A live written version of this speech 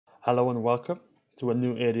Hello and welcome to a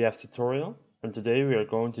new ADF tutorial, and today we are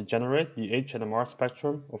going to generate the H-NMR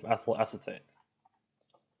spectrum of ethyl acetate.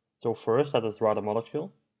 So first, let us draw the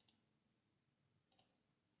molecule.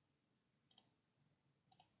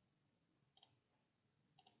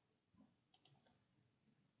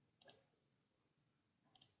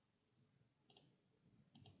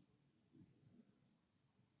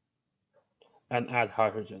 And add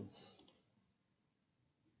hydrogens.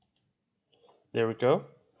 There we go.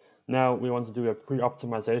 Now we want to do a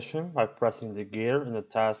pre-optimization by pressing the gear in the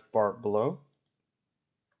taskbar below.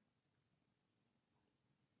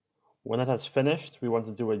 When it has finished, we want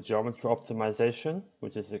to do a geometry optimization,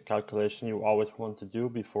 which is a calculation you always want to do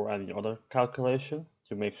before any other calculation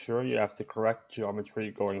to make sure you have the correct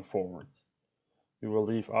geometry going forward. We will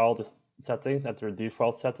leave all the settings at their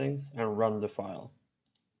default settings and run the file.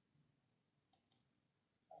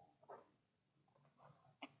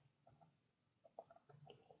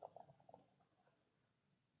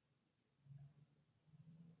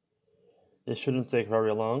 It shouldn't take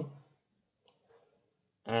very long,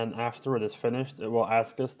 and after it is finished it will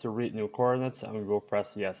ask us to read new coordinates and we will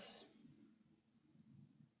press yes.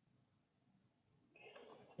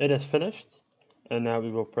 It is finished, and now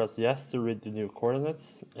we will press yes to read the new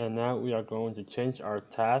coordinates, and now we are going to change our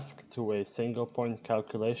task to a single point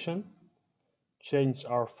calculation, change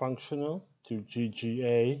our functional to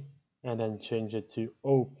GGA, and then change it to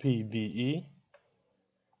OPBE,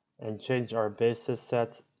 and change our basis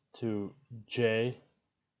set to J,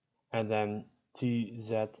 and then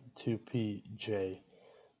TZ2PJ.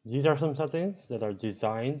 These are some settings that are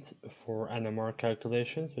designed for NMR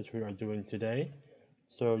calculations, which we are doing today,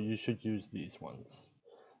 so you should use these ones.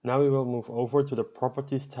 Now we will move over to the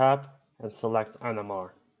Properties tab and select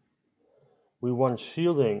NMR. We want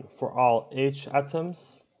shielding for all H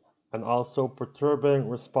atoms and also perturbing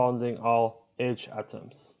responding all H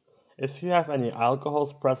atoms. If you have any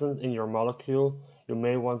alcohols present in your molecule, you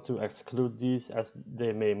may want to exclude these as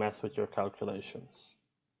they may mess with your calculations.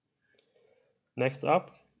 Next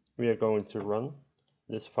up, we are going to run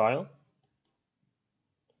this file.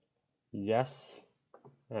 Yes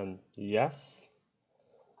and yes.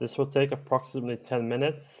 This will take approximately 10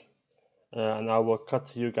 minutes, and I will cut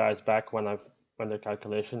to you guys back when the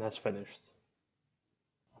calculation has finished.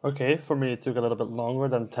 Okay, for me it took a little bit longer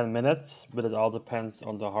than 10 minutes, but it all depends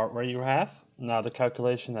on the hardware you have. Now the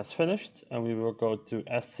calculation has finished, and we will go to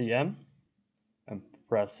SCM and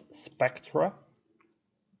press Spectra,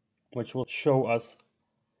 which will show us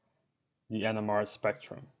the NMR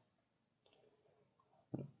spectrum.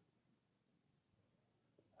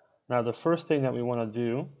 Now the first thing that we want to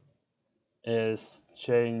do is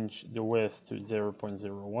change the width to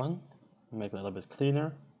 0.01, make it a little bit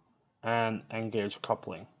cleaner, and engage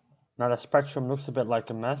coupling. Now the spectrum looks a bit like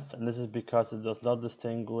a mess, and this is because it does not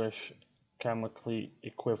distinguish chemically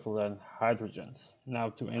equivalent hydrogens. Now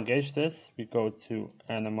to engage this, we go to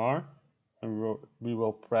NMR, and we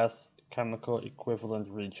will press chemical equivalent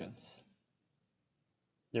regions.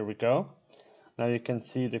 There we go. Now you can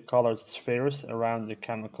see the colored spheres around the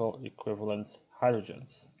chemical equivalent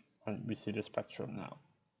hydrogens, and we see the spectrum now.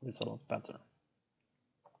 It's a lot better.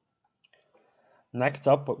 Next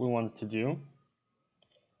up, what we want to do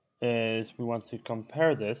is we want to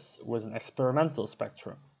compare this with an experimental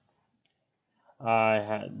spectrum.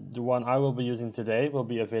 The one I will be using today will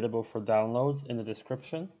be available for download in the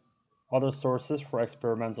description. Other sources for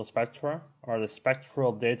experimental spectra are the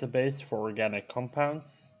Spectral Database for Organic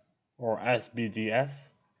Compounds, or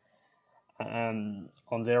SDBS, and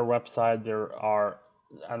on their website there are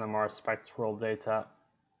NMR spectral data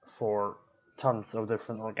for tons of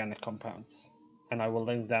different organic compounds, and I will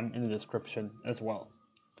link them in the description as well.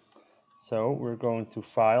 So we're going to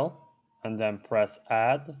File and then press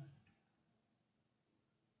Add,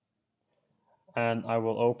 and I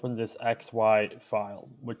will open this XY file,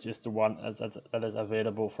 which is the one that is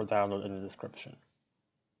available for download in the description.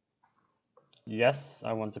 Yes,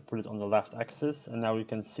 I want to put it on the left axis, and now we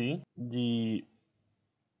can see the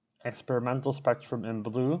experimental spectrum in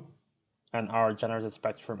blue and our generated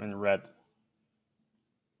spectrum in red.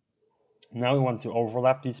 Now we want to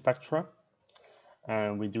overlap these spectra,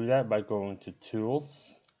 and we do that by going to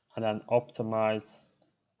Tools and then Optimize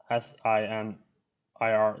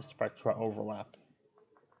SIM-IR Spectra Overlap.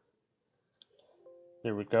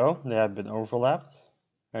 There we go, they have been overlapped,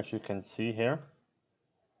 as you can see here.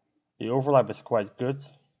 The overlap is quite good,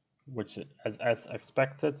 which is as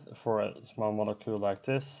expected for a small molecule like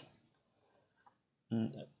this.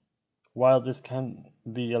 While this can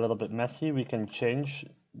be a little bit messy, we can change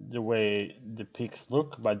the way the peaks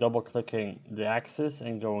look by double-clicking the axis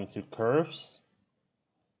and going to Curves.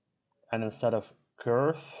 And instead of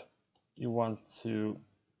Curve, you want to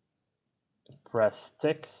press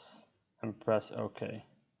sticks and press OK.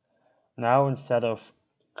 Now instead of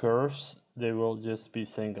curves, they will just be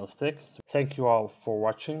single sticks. Thank you all for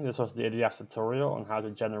watching. This was the ADF tutorial on how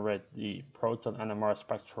to generate the proton NMR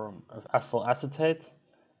spectrum of ethyl acetate.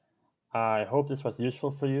 I hope this was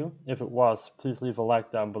useful for you. If it was, please leave a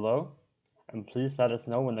like down below. And please let us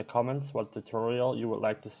know in the comments what tutorial you would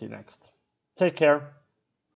like to see next. Take care.